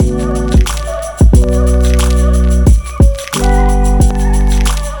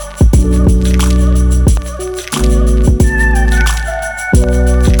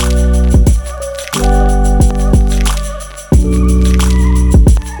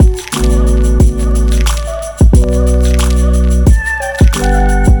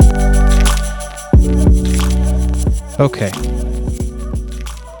Okay.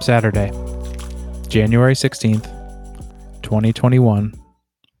 Saturday, January 16th, 2021,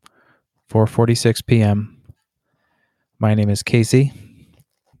 4:46 p.m. My name is Casey.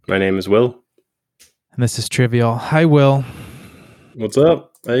 My name is Will. And this is Trivial. Hi, Will. What's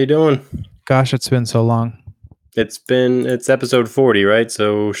up? How you doing? Gosh, it's been so long. It's episode 40, right?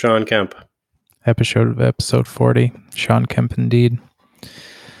 So Sean Kemp. Episode 40. Sean Kemp, indeed.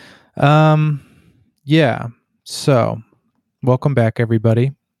 Yeah. So, welcome back,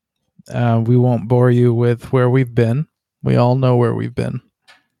 everybody. We won't bore you with where we've been. We all know where we've been.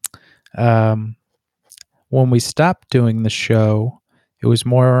 When we stopped doing the show, it was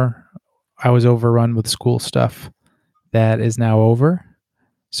more, I was overrun with school stuff. That is now over.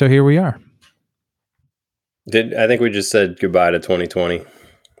 So here we are. I think we just said goodbye to 2020?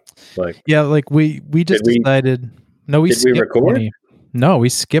 We just decided. No, we skipped 20. No, we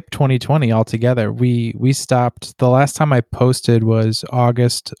skipped 2020 altogether. We stopped. The last time I posted was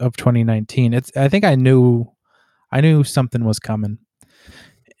August of 2019. I think I knew something was coming.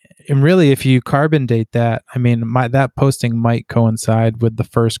 And really, if you carbon date that, I mean, that posting might coincide with the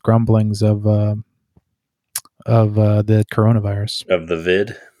first grumblings of the coronavirus, of the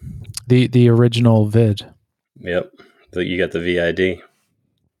vid, the original vid. Yep, you got the VID.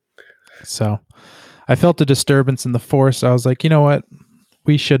 So, I felt a disturbance in the force. I was like, you know what?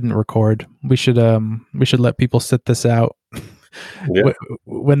 We shouldn't record. We should let people sit this out. Yep.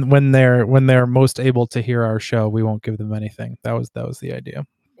 When they're most able to hear our show, we won't give them anything. That was the idea.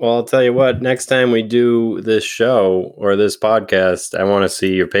 Well, I'll tell you what, next time we do this show or this podcast, I want to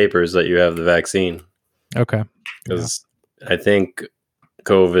see your papers that you have the vaccine. Okay. Because I think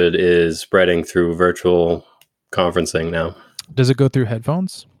COVID is spreading through virtual conferencing now. Does it go through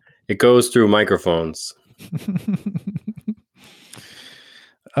headphones? It goes through microphones.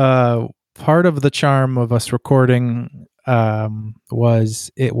 Part of the charm of us recording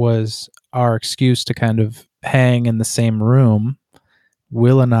was our excuse to kind of hang in the same room.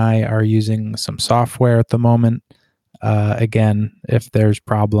 Will and I are using some software at the moment. Again, if there's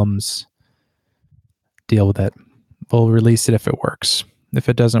problems, deal with it. We'll release it if it works. If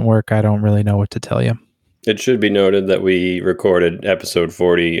it doesn't work, I don't really know what to tell you. It should be noted that we recorded episode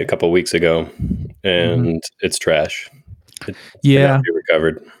 40 a couple weeks ago, and it's trash. It cannot be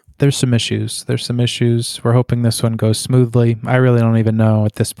recovered. There's some issues. We're hoping this one goes smoothly. I really don't even know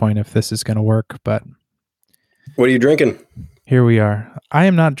at this point if this is going to work, but... What are you drinking? Here we are. I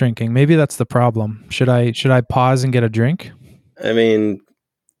am not drinking. Maybe that's the problem. Should I pause and get a drink? I mean,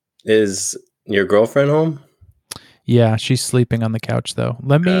 is your girlfriend home? Yeah, she's sleeping on the couch though.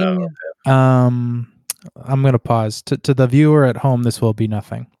 Let me I'm going to pause. To the viewer at home, this will be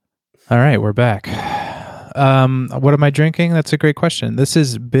nothing. All right, we're back. What am I drinking? That's a great question. This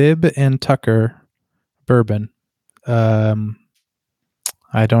is Bibb and Tucker bourbon. I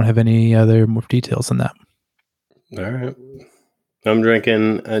don't have any other more details than that. All right. I'm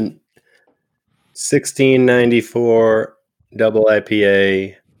drinking a 1694 double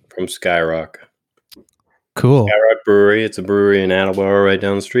IPA from Skyrock. Cool. Skyrock Brewery. It's a brewery in Attleboro right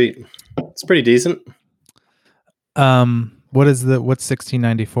down the street. It's pretty decent. What's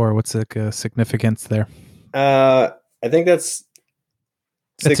 1694? What's the significance there? I think that's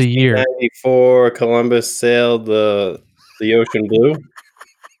a year. 1694 Columbus sailed the ocean blue.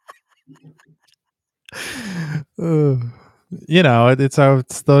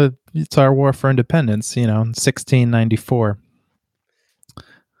 It's our war for independence, 1694.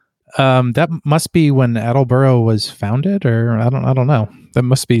 That must be when Attleboro was founded, or I don't know. That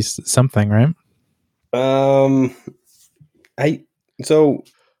must be something, right?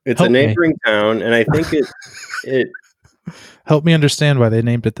 It's a neighboring town, and I think it help me understand why they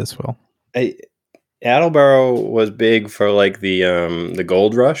named it this well. Attleboro was big for like the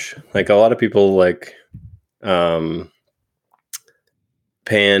gold rush. Like a lot of people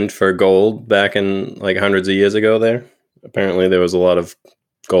panned for gold back in like hundreds of years ago there. Apparently there was a lot of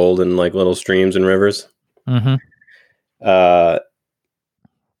gold in like little streams and rivers. Mm-hmm.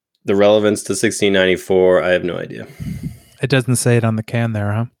 The relevance to 1694, I have no idea. It doesn't say it on the can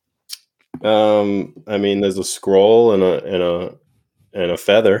there, huh? I mean, there's a scroll and a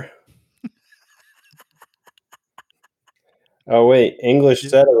feather. Oh wait, English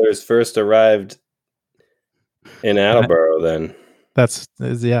settlers first arrived in Attleboro. Then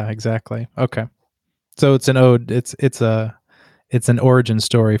exactly. Okay, so it's an ode. It's an origin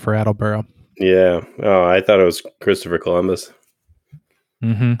story for Attleboro. Yeah. Oh, I thought it was Christopher Columbus.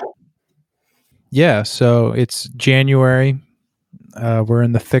 Mm-hmm. Yeah. So it's January. We're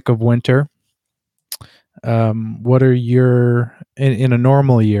in the thick of winter. What are in a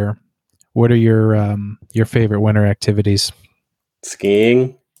normal year? What are your favorite winter activities?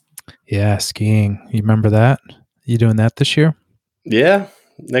 Skiing. Yeah, skiing. You remember that? You doing that this year? Yeah,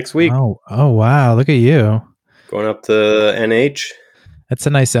 next week. Oh wow, look at you. Going up to NH. That's a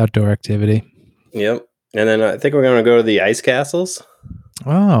nice outdoor activity. Yep. And then I think we're going to go to the ice castles.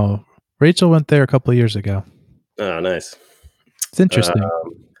 Oh, Rachel went there a couple of years ago. Oh, nice. It's interesting.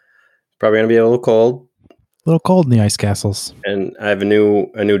 Probably going to be a little cold. A little cold in the ice castles. And I have a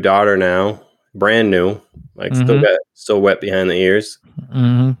new daughter now, brand new. Like still wet behind the ears.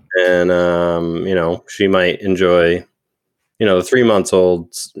 Mm-hmm. And she might enjoy. The 3 months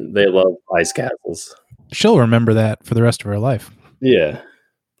olds, they love ice castles. She'll remember that for the rest of her life. Yeah.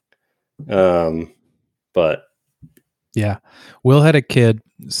 But yeah, Will had a kid,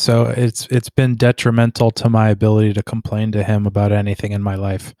 so it's been detrimental to my ability to complain to him about anything in my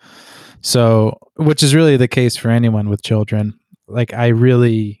life. So, which is really the case for anyone with children. Like, I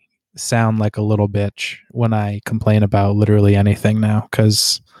really sound like a little bitch when I complain about literally anything now,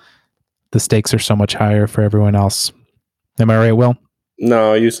 because the stakes are so much higher for everyone else. Am I right, Will?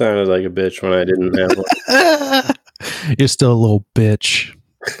 No, you sounded like a bitch when I didn't have one. You're still a little bitch.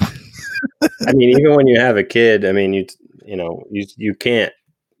 I mean, even when you have a kid, I mean, you can't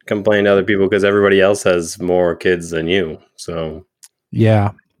complain to other people because everybody else has more kids than you. So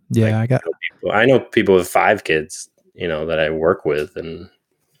yeah, I know people with 5 kids, that I work with, and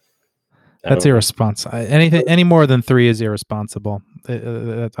that's irresponsible. Any more than 3 is irresponsible.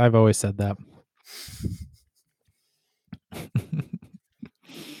 I've always said that.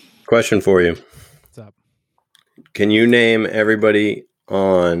 Question for you. What's up? Can you name everybody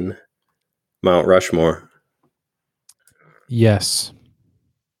on Mount Rushmore? Yes.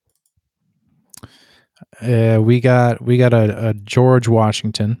 We got a George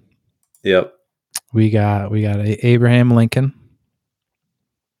Washington. Yep. We got a Abraham Lincoln.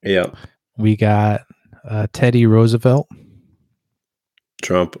 Yep. We got Teddy Roosevelt.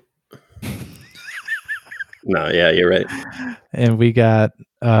 Trump. No, yeah, you're right. And we got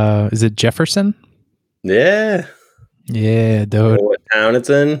is it Jefferson? Yeah. Yeah, dude. What town it's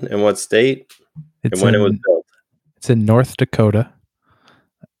in and what state and when it was built. It's in North Dakota.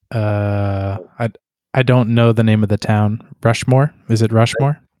 I don't know the name of the town. Rushmore? Is it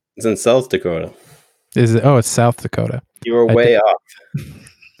Rushmore? It's in South Dakota. Is it? Oh, it's South Dakota. You were way off.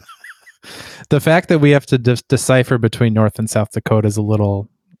 The fact that we have to decipher between North and South Dakota is a little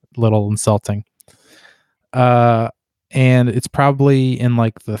insulting. And it's probably in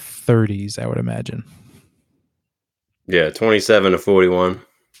like the 30s, I would imagine. Yeah, 27 to 41.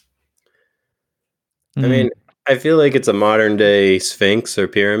 I mean, I feel like it's a modern day Sphinx or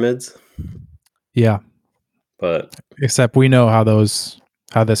pyramids. Yeah. But except we know how this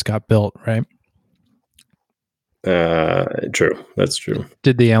got built, right? True. That's true.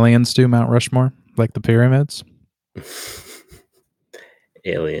 Did the aliens do Mount Rushmore like the pyramids?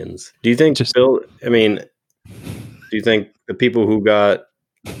 Aliens. Do you think do you think the people who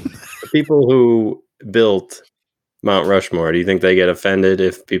built Mount Rushmore, do you think they get offended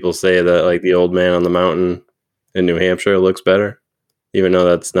if people say that like the old man on the mountain in New Hampshire looks better, even though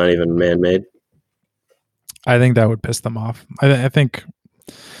that's not even man-made? I think that would piss them off. I think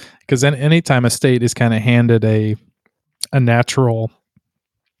because anytime a state is kind of handed a natural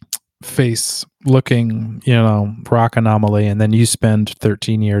face looking, rock anomaly, and then you spend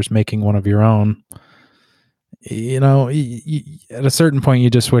 13 years making one of your own, at a certain point,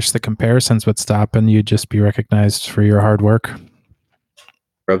 you just wish the comparisons would stop and you'd just be recognized for your hard work.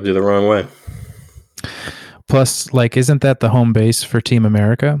 Rubs you the wrong way. Plus, like, isn't that the home base for Team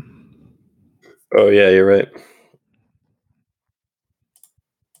America? Oh, yeah, you're right.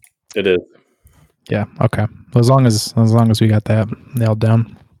 It is. Yeah. Okay. As long as we got that nailed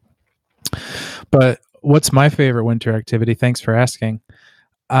down. But what's my favorite winter activity? Thanks for asking.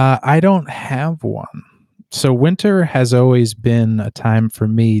 I don't have one. So winter has always been a time for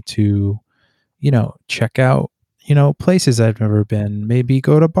me to, check out, places I've never been, maybe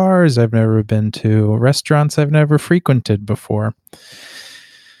go to bars I've never been to, restaurants I've never frequented before.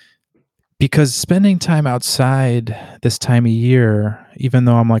 Because spending time outside this time of year, even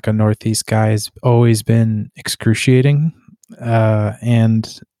though I'm like a Northeast guy, has always been excruciating.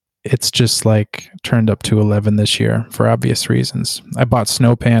 And it's just like turned up to 11 this year for obvious reasons. I bought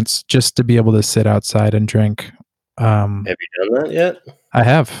snow pants just to be able to sit outside and drink. Have you done that yet? I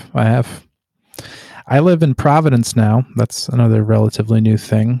have. I live in Providence now. That's another relatively new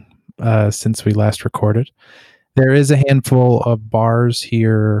thing since we last recorded. There is a handful of bars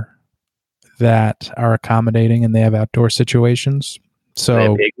here that are accommodating and they have outdoor situations. So they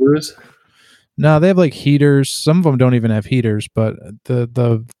have igloos? No, they have like heaters. Some of them don't even have heaters, but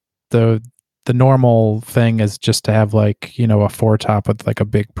the the normal thing is just to have like, you know, a foretop with like a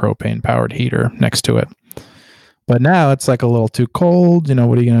big propane powered heater next to it. But now it's like a little too cold. You know,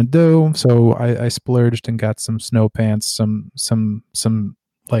 what are you gonna do? So I splurged and got some snow pants, some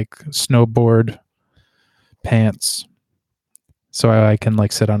like snowboard pants, so I can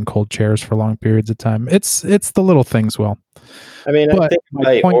like sit on cold chairs for long periods of time. It's the little things, Will. I mean, I But think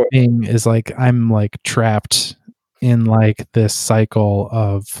my point being is like I'm like trapped in like this cycle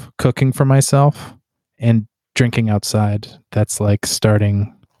of cooking for myself and drinking outside. That's like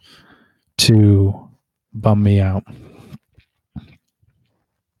starting to bum me out.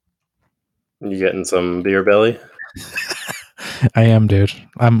 you getting some beer belly. I am, dude.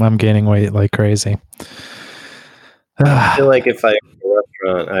 I'm gaining weight like crazy. I feel like if I were at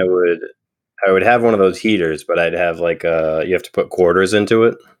a restaurant, I would have one of those heaters, but I'd have like you have to put quarters into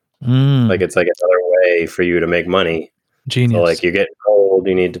it. Like it's like another way for you to make money. Genius. So like you get cold,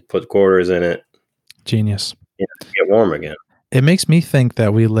 you need to put quarters in it. Genius. You know, to get warm again. It makes me think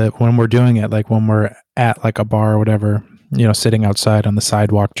that we live when we're doing it, like when we're at like a bar or whatever, you know, sitting outside on the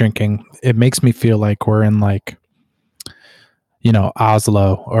sidewalk drinking. It makes me feel like we're in like, you know,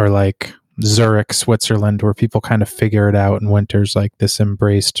 Oslo or like Zurich, Switzerland, where people kind of figure it out and winter's like this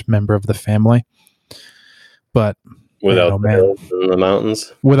embraced member of the family. But without the hills and the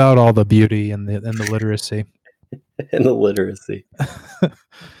mountains, without all the beauty and the literacy. And the literacy.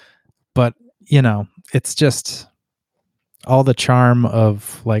 But, you know, it's just all the charm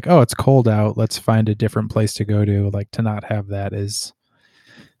of like, oh, it's cold out, let's find a different place to go to. Like to not have that is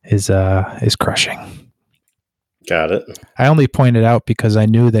crushing. Got it. I only pointed out because I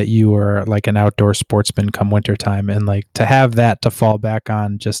knew that you were like an outdoor sportsman come wintertime, and like to have that to fall back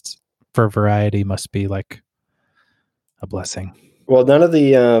on just for variety must be like a blessing. Well, none of the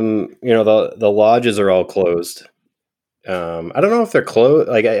you know, the lodges are all closed. I don't know if they're closed.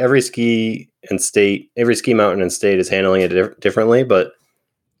 Like every ski mountain and state is handling it differently, but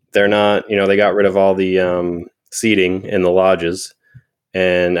they're not. You know, they got rid of all the seating in the lodges,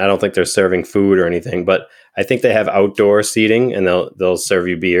 and I don't think they're serving food or anything. But I think they have outdoor seating, and they'll serve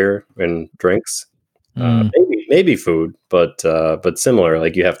you beer and drinks, maybe food, but similar.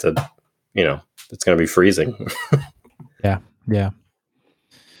 Like you have to, you know, it's going to be freezing. Yeah.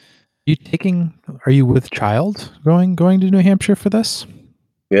 Are you with child going to New Hampshire for this?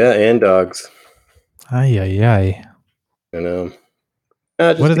 Yeah, and dogs. Ay. You know,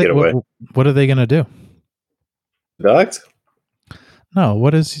 just to get away. What are they going to do? Dogs? No,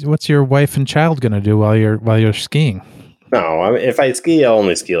 what's your wife and child going to do while you're skiing? No, I mean, if I ski, I'll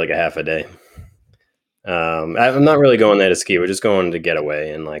only ski like a half a day. I'm not really going there to ski. We're just going to get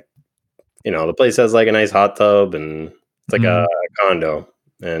away, and like, you know, the place has like a nice hot tub, and it's like a condo,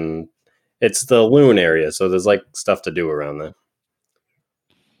 and it's the Loon area, so there's like stuff to do around there.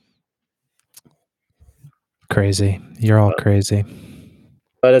 Crazy. You're all crazy.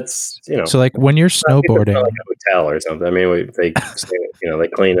 But it's, you know. So like when you're snowboarding, like a hotel or something. I mean, they you know, they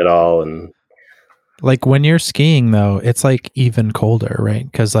clean it all, and like when you're skiing though, it's like even colder, right?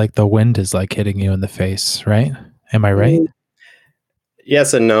 Because like the wind is like hitting you in the face, right? Am I right?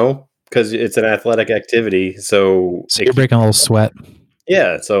 Yes and no, because it's an athletic activity, so you're breaking a little sweat.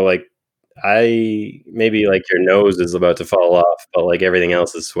 Yeah, so like maybe like your nose is about to fall off, but like everything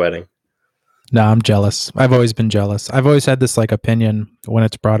else is sweating. No, I'm jealous. I've always been jealous. I've always had this like opinion when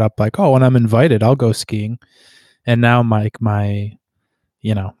it's brought up, like, oh, when I'm invited, I'll go skiing. And now my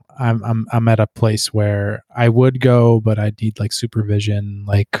you know, I'm at a place where I would go, but I need like supervision.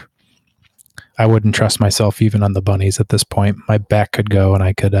 Like I wouldn't trust myself even on the bunnies at this point. My back could go, and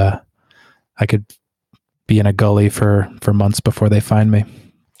I could be in a gully for months before they find me.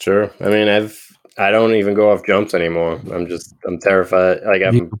 Sure. I mean, I don't even go off jumps anymore. I'm terrified. Like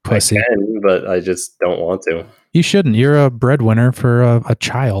I can, but I just don't want to. You shouldn't. You're a breadwinner for a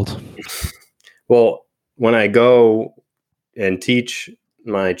child. Well, when I go and teach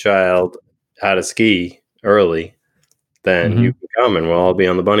my child how to ski early, then you can come and we'll all be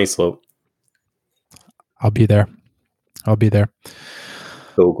on the bunny slope. I'll be there.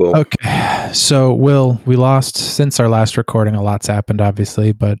 Cool. Okay. So, Will, we lost since our last recording. A lot's happened,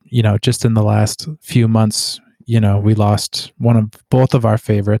 obviously, but you know, just in the last few months, you know, we lost both of our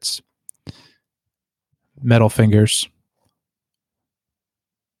favorites, Metal Fingers,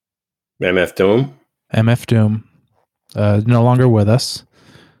 MF Doom, no longer with us.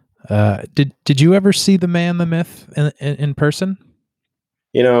 Did you ever see the man, the myth, in person?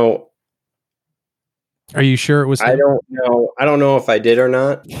 You know. Are you sure it was him? I don't know. I don't know if I did or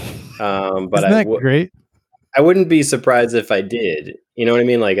not. But isn't that great? I wouldn't be surprised if I did. You know what I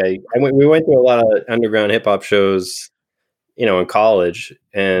mean? Like we went to a lot of underground hip hop shows in college,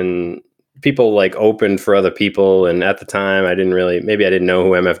 and people like opened for other people, and at the time I didn't know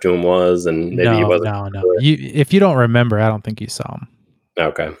who MF Doom was, and maybe he No, wasn't. no, no. If you don't remember, I don't think you saw him.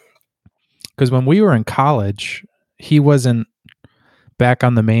 Okay. Because when we were in college, he wasn't back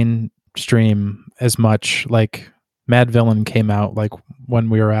on the mainstream as much. Like Mad Villain came out like when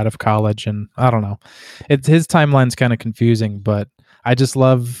we were out of college, and I don't know. His timeline's kind of confusing, but I just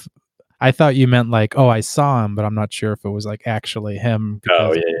love. I thought you meant like, oh, I saw him, but I'm not sure if it was like actually him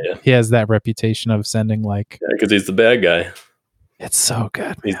Oh because yeah. he has that reputation of sending like. Yeah, because he's the bad guy. It's so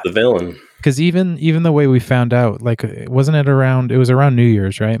good. He's the villain. Because even the way we found out, like, wasn't it around? It was around New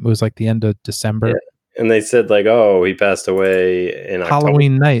Year's, right? It was like the end of December. Yeah. And they said like, oh, he passed away in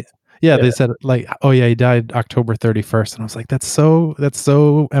Halloween October. night. Yeah, Yeah. they said like, oh yeah, he died October 31st, and I was like, that's so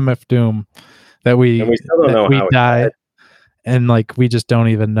MF Doom that And we still don't know how he die, died. and like we just don't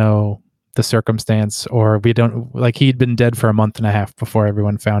even know the circumstance, or we don't like he'd been dead for a month and a half before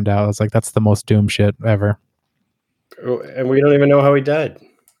everyone found out. I was like, that's the most Doom shit ever. And we don't even know how he died.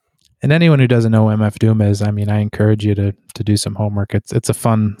 And anyone who doesn't know who MF Doom is, I mean, I encourage you to do some homework. It's a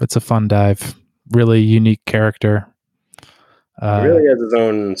fun dive. Really unique character. He really has his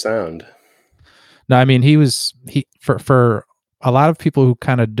own sound. No, I mean he for a lot of people who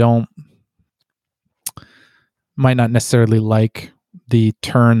kind of might not necessarily like the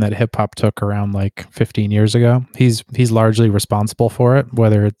turn that hip hop took around like 15 years ago. He's largely responsible for it,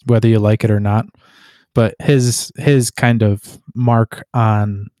 whether you like it or not. But his kind of mark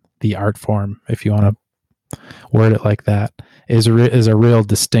on the art form, if you want to word it like that, is a real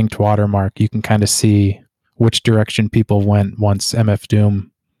distinct watermark. You can kind of see which direction people went once MF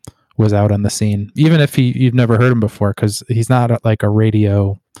Doom was out on the scene, even if you've never heard him before, because he's not like a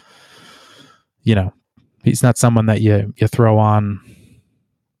radio, he's not someone that you throw on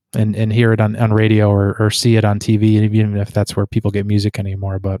and hear it on radio or see it on TV, even if that's where people get music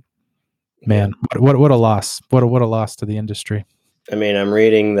anymore. But man, what a loss! What a loss to the industry. I mean, I'm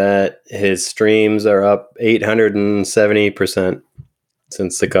reading that his streams are up 870%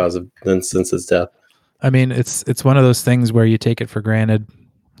 since his death. I mean, it's one of those things where you take it for granted.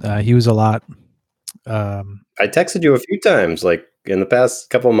 He was a lot. I texted you a few times, like in the past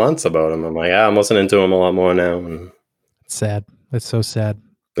couple of months, about him. I'm like, I'm listening to him a lot more now. And it's sad. It's so sad.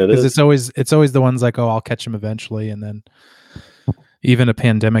 Because it's always the ones like, oh, I'll catch him eventually, and then even a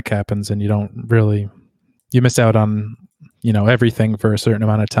pandemic happens, and you miss out on everything for a certain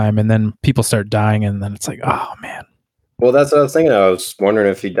amount of time, and then people start dying, and then it's like, oh man. Well, that's what I was thinking. I was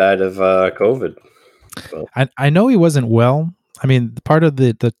wondering if he died of COVID. So. I know he wasn't well. I mean, part of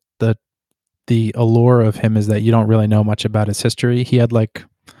the allure of him is that you don't really know much about his history. He had like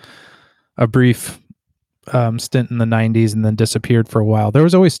a brief stint in the 90s and then disappeared for a while. There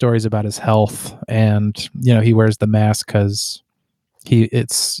was always stories about his health, and he wears the mask because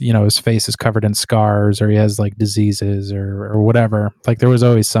his face is covered in scars, or he has like diseases or whatever. Like there was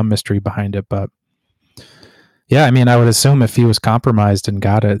always some mystery behind it, but yeah, I mean, I would assume if he was compromised and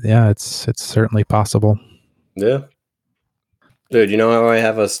got it, yeah, it's certainly possible. Yeah. Dude, you know how I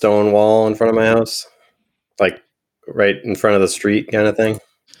have a stone wall in front of my house? Like right in front of the street kind of thing?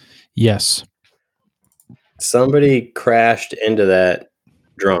 Yes. Somebody crashed into that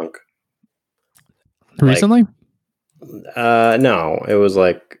drunk. Recently? No, it was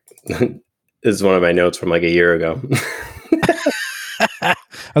like this is one of my notes from like a year ago. I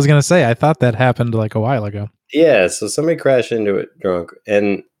was gonna say, I thought that happened like a while ago. Yeah, so somebody crashed into it drunk,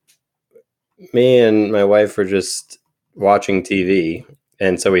 and me and my wife were just watching TV,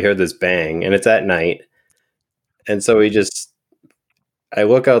 and so we heard this bang, and it's at night, and so I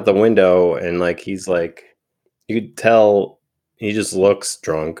look out the window, and like he's like, you could tell he just looks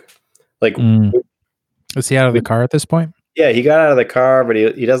drunk. Like, is he out of the car at this point? Yeah, he got out of the car, but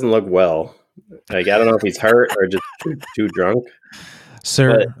he doesn't look well. Like, I don't know if he's hurt or just too drunk.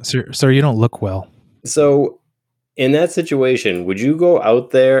 Sir, you don't look well. So, in that situation, would you go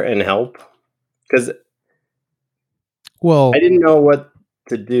out there and help? Because, I didn't know what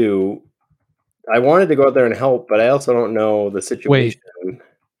to do. I wanted to go out there and help, but I also don't know the situation.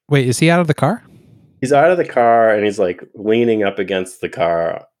 Wait, is he out of the car? He's out of the car, and he's like leaning up against the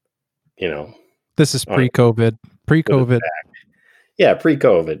car. This is pre-COVID. Yeah,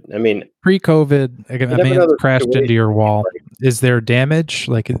 pre-COVID. I mean, pre-COVID, a man crashed into your wall. Is there damage?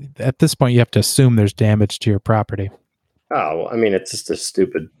 Like at this point, you have to assume there's damage to your property. Oh, well, I mean, it's just a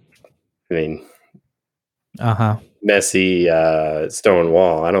stupid, messy stone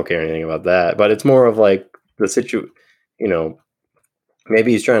wall. I don't care anything about that. But it's more of like the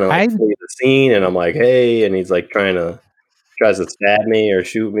maybe he's trying to flee the scene, and I'm like, hey, and he's like tries to stab me or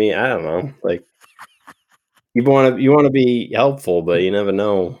shoot me. I don't know. Like, You want to be helpful, but you never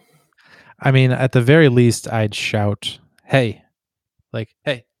know. I mean, at the very least, I'd shout, "Hey!" Like,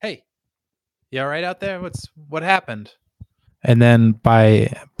 "Hey, hey, you all right out there? What happened?" And then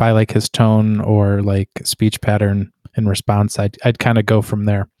by like his tone or like speech pattern in response, I'd kind of go from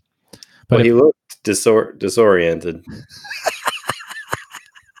there. But Well, he looked disoriented.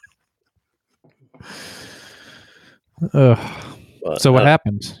 So what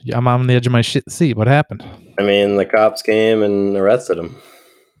happened? I'm on the edge of my seat. What happened? I mean, the cops came and arrested him.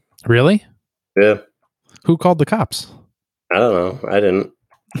 Really? Yeah. Who called the cops? I don't know. I didn't.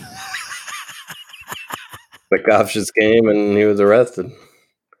 The cops just came and he was arrested.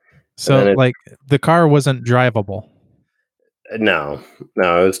 So, like, the car wasn't drivable. No,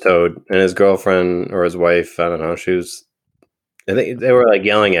 it was towed. And his girlfriend or his wife, I don't know, I think they were like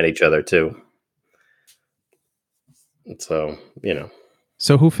yelling at each other too. So,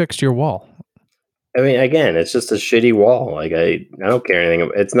 So who fixed your wall? I mean, again, it's just a shitty wall. Like, I don't care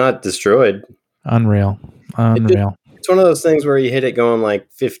anything. It's not destroyed. Unreal. It's one of those things where you hit it going like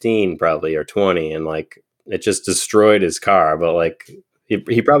 15 probably or 20 and like it just destroyed his car. But like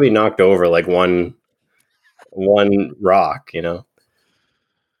he probably knocked over like one rock,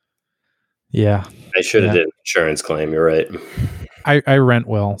 Yeah. I should have did an insurance claim. You're right. I rent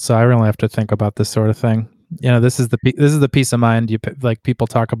well, so I really have to think about this sort of thing. This is the peace of mind you like. People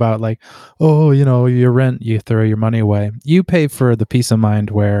talk about like, oh, you rent, you throw your money away. You pay for the peace of mind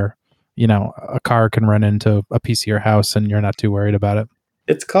where a car can run into a piece of your house and you're not too worried about it.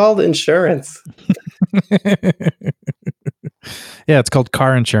 It's called insurance. Yeah, it's called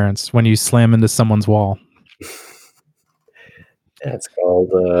car insurance when you slam into someone's wall. Yeah, it's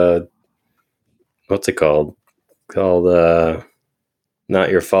called what's it called? Called not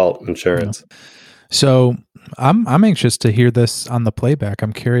your fault insurance. Yeah. So I'm anxious to hear this on the playback.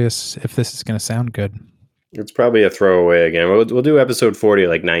 I'm curious if this is going to sound good. It's probably a throwaway again. We'll do episode 40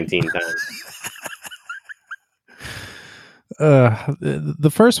 like 19 times.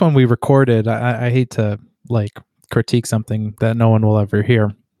 The first one we recorded, I hate to like critique something that no one will ever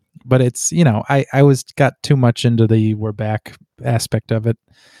hear, but it's, I got too much into the we're back aspect of it.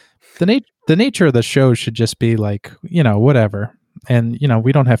 The nature of the show should just be like, whatever. And,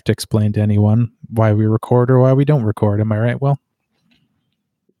 we don't have to explain to anyone why we record or why we don't record. Am I right? Well,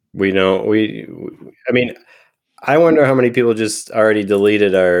 we know I mean, I wonder how many people just already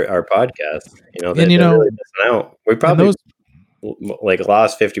deleted our podcast. They're really missing out. We probably like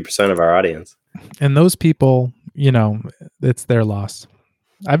lost 50% of our audience. And those people, it's their loss.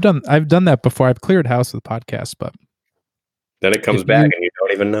 I've done that before. I've cleared house with podcasts, but then it comes back and you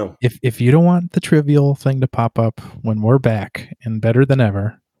don't even know. If you don't want the trivial thing to pop up when we're back and better than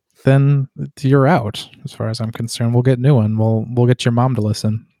ever, then you're out. As far as I'm concerned, we'll get a new one. We'll get your mom to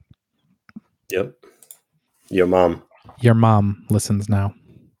listen. Yep. Your mom. Your mom listens now.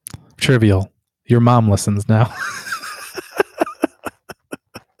 Trivial. Your mom listens now.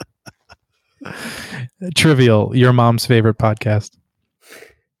 Trivial. Your mom's favorite podcast.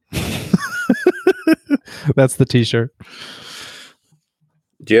 That's the t-shirt.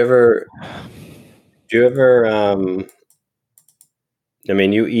 Do you ever I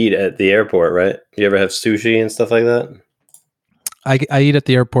mean, you eat at the airport, right? Do you ever have sushi and stuff like that? I eat at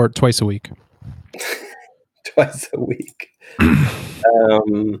the airport twice a week. Twice a week.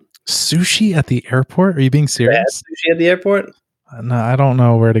 Sushi at the airport? Are you being serious? Sushi at the airport? No, I don't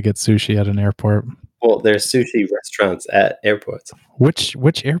know where to get sushi at an airport. Well, there's sushi restaurants at airports.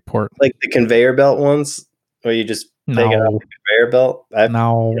 Which airport? Like the conveyor belt ones, where you just take it off the conveyor belt.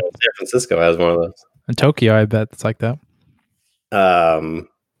 No. San Francisco has one of those. In Tokyo, I bet it's like that. And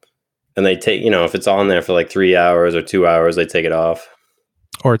they take, if it's on there for like 3 hours or 2 hours, they take it off.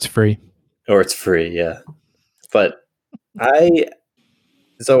 Or it's free. Yeah. But I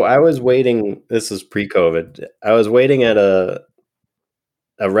was waiting. This was pre-COVID. I was waiting at a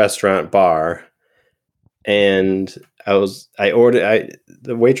restaurant bar, and the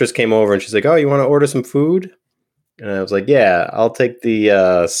waitress came over and she's like, "Oh, you want to order some food?" And I was like, "Yeah, I'll take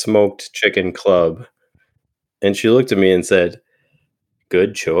the smoked chicken club." And she looked at me and said,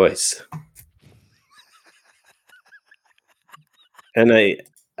 "Good choice." And I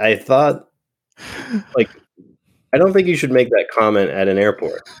thought, like, I don't think you should make that comment at an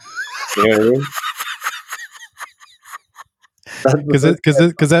airport. You know what I mean?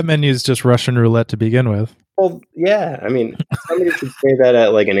 Because that menu is just Russian roulette to begin with. Well, yeah. I mean, somebody should say that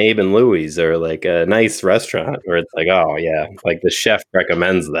at like an Abe and Louie's or like a nice restaurant where it's like, oh yeah, like the chef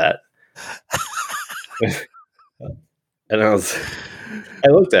recommends that. And I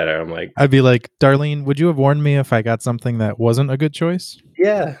looked at her. I'm like, I'd be like, Darlene, would you have warned me if I got something that wasn't a good choice?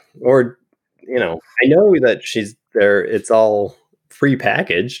 Yeah, or you know, I know that she's there. It's all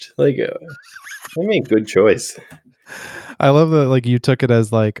pre-packaged. Like, I mean, good choice. I love that like you took it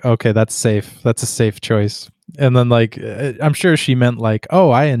as like, okay, that's safe. That's a safe choice. And then like I'm sure she meant like, oh,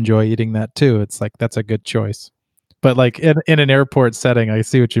 I enjoy eating that too. It's like that's a good choice. But like in an airport setting, I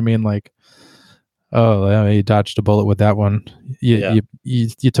see what you mean. Like, oh, yeah, you dodged a bullet with that one. Yeah.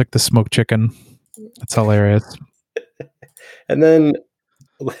 You took the smoked chicken. That's hilarious. And then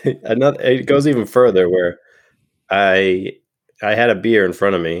another, it goes even further where I had a beer in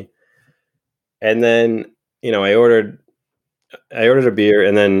front of me, and then I ordered a beer,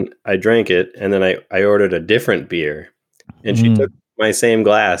 and then I drank it, and then I ordered a different beer, and she took my same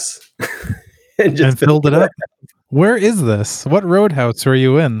glass and just filled it up. Where is this? What roadhouse were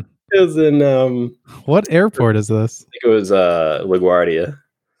you in? It was in what airport is this? I think it was LaGuardia.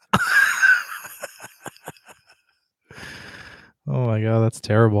 Oh my god, that's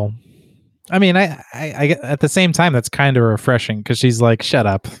terrible. I mean, I at the same time, that's kind of refreshing because she's like, "Shut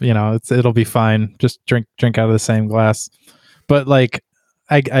up," it'll be fine. Just drink out of the same glass. But like,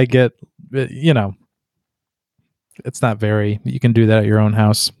 I get, it's not very. You can do that at your own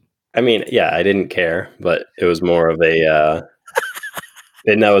house. I mean, yeah, I didn't care, but it was more of a.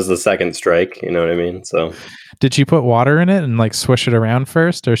 And that was the second strike. You know what I mean? So, did she put water in it and like swish it around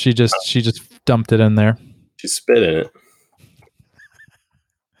first, or she just dumped it in there? She spit in it.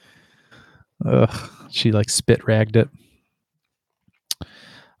 Ugh, she like spit ragged it.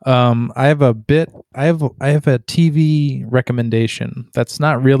 I have a TV recommendation. That's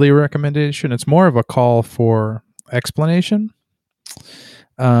not really a recommendation. It's more of a call for explanation.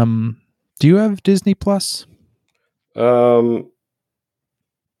 Do you have Disney Plus?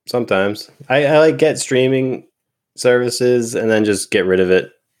 Sometimes I like get streaming services and then just get rid of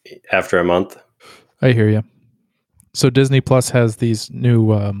it after a month. I hear you. So Disney Plus has these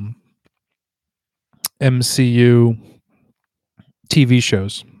new MCU TV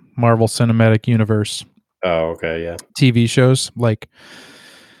shows, Marvel Cinematic Universe. Oh, okay, yeah. TV shows like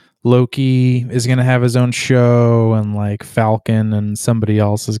Loki is going to have his own show, and like Falcon and somebody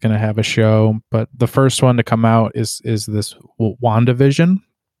else is going to have a show. But the first one to come out is this WandaVision,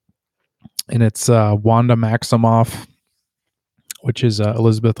 and it's Wanda Maximoff, which is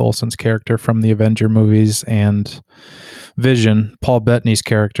Elizabeth Olsen's character from the Avenger movies, and Vision, Paul Bettany's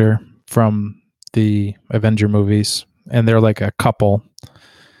character from the Avenger movies, and they're like a couple.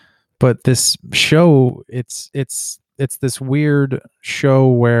 But this show, it's this weird show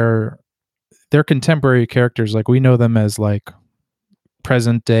where they're contemporary characters. Like we know them as like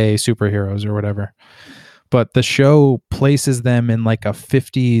present day superheroes or whatever. But the show places them in like a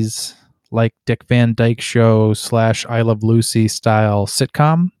 50s like Dick Van Dyke Show / I Love Lucy style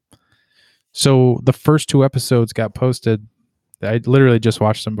sitcom. So the first 2 episodes got posted. I literally just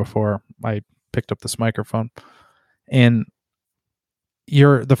watched them before I picked up this microphone. And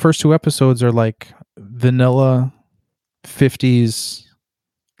the first 2 episodes are like vanilla 50s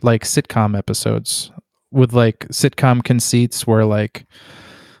like sitcom episodes with like sitcom conceits where like,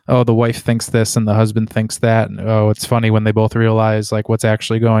 oh, the wife thinks this and the husband thinks that, and oh, it's funny when they both realize like what's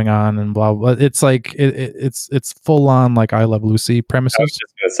actually going on and blah blah. It's like it's full on like I Love Lucy premises. I was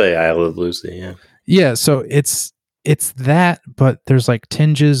just gonna say I Love Lucy, yeah. So it's that, but there's like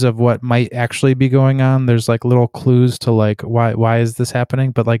tinges of what might actually be going on. There's like little clues to like why is this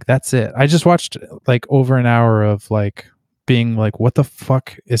happening, but like that's it. I just watched like over an hour of like being like, what the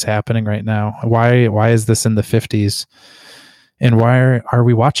fuck is happening right now? Why is this in the 50s? And why are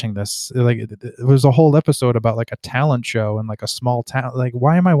we watching this? Like, it was a whole episode about like a talent show and like a small town. Like,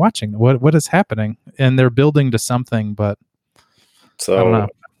 why am I watching? What is happening? And they're building to something, but so I don't know.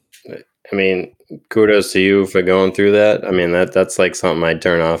 I mean, kudos to you for going through that. I mean, that's like something I'd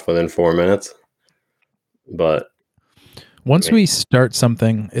turn off within 4 minutes. But once we start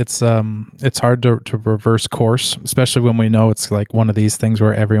something, it's hard to reverse course, especially when we know it's like one of these things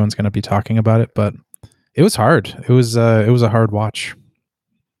where everyone's going to be talking about it. But it was hard. It was a hard watch.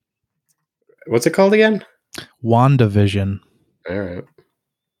 What's it called again? WandaVision. All right.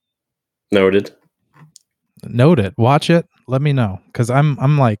 Noted. Watch it. Let me know, because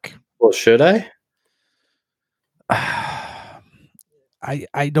I'm like. Well, should I?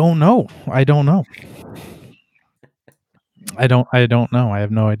 I don't know. I don't know. I don't know. I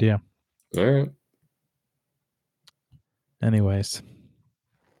have no idea. All right. Anyways.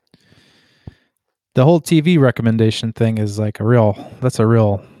 The whole TV recommendation thing is like a real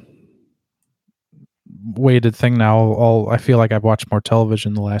weighted thing now. I feel like I've watched more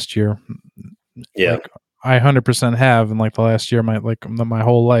television the last year. Yeah. Like, I 100% have in like the last year, my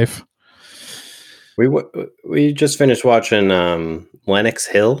whole life. We just finished watching Lenox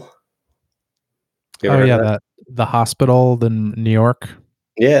Hill. You ever heard of that? the hospital in New York.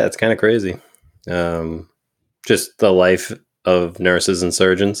 Yeah, it's kind of crazy. Just the life of nurses and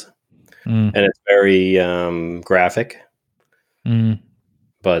surgeons, and it's very graphic.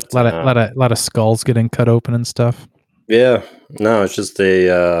 But lot of skulls getting cut open and stuff. Yeah, no, it's just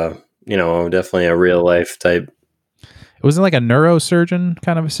a definitely a real life type. It wasn't like a neurosurgeon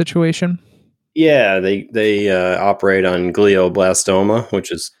kind of a situation. Yeah, they operate on glioblastoma,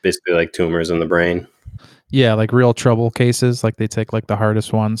 which is basically like tumors in the brain. Yeah, like real trouble cases. Like they take like the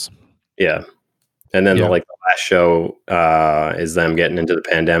hardest ones. Yeah, and then the last show is them getting into the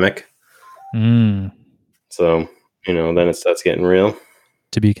pandemic. So then it starts getting real.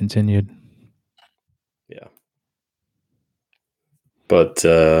 To be continued. Yeah, but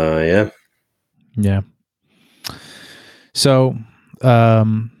yeah. So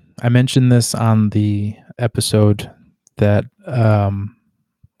I mentioned this on the episode that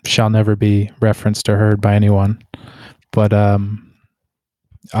shall never be referenced or heard by anyone, but I'm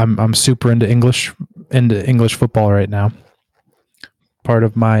super into English football right now. Part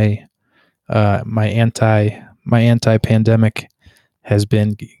of my my anti-pandemic has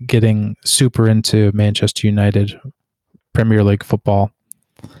been getting super into Manchester United Premier League football,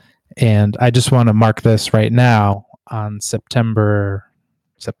 and I just want to mark this right now on September.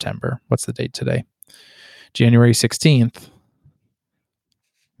 What's the date today? January 16th.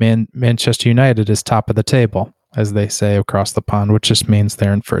 Manchester United is top of the table, as they say across the pond, which just means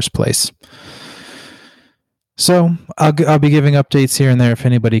they're in first place. So I'll be giving updates here and there if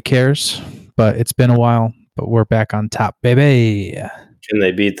anybody cares, but it's been a while, but we're back on top, baby. Can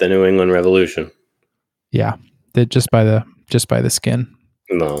they beat the New England Revolution? Yeah, just by the skin.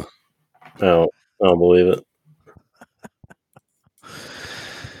 No, I don't believe it.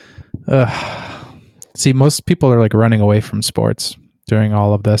 See, most people are like running away from sports during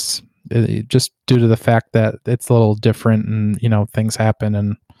all of this, just due to the fact that it's a little different, and things happen,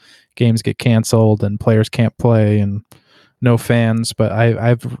 and games get canceled, and players can't play, and no fans. But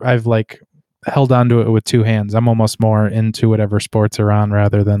I've like held on to it with two hands. I'm almost more into whatever sports are on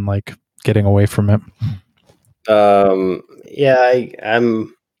rather than like getting away from it. Yeah,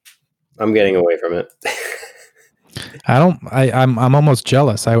 I'm getting away from it. I'm almost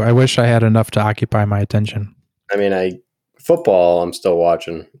jealous. I wish I had enough to occupy my attention. I mean, football I'm still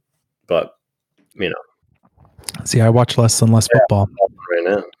watching, but See, I watch less and less football right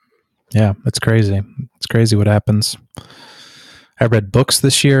now. Yeah, it's crazy. It's crazy what happens. I read books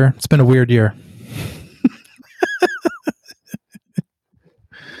this year. It's been a weird year.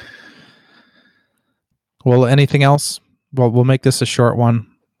 Well, anything else? Well, we'll make this a short one.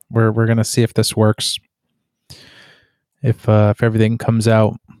 We're going to see if this works. If everything comes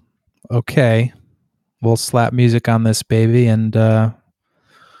out okay, we'll slap music on this baby, and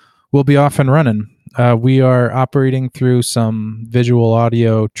we'll be off and running. We are operating through some visual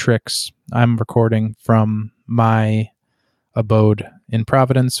audio tricks. I'm recording from my abode in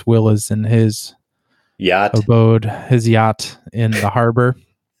Providence. Will is in his yacht in the harbor,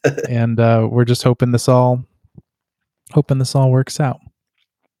 and we're just hoping this all works out.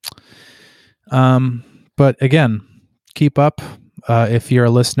 But again, keep up. If you're a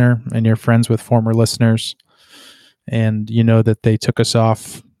listener and you're friends with former listeners, and you know that they took us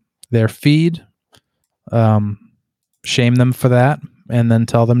off their feed, shame them for that, and then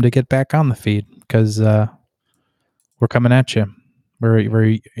tell them to get back on the feed, because we're coming at you. We're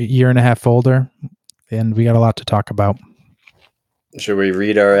a year and a half older, and we got a lot to talk about. Should we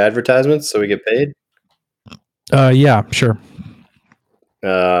read our advertisements so we get paid? Yeah, sure.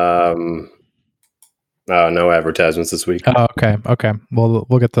 No advertisements this week. Oh, okay.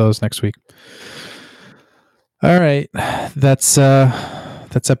 We'll get those next week. All right, that's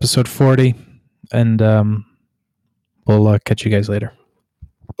episode 40, and we'll catch you guys later.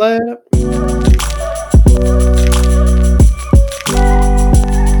 Later.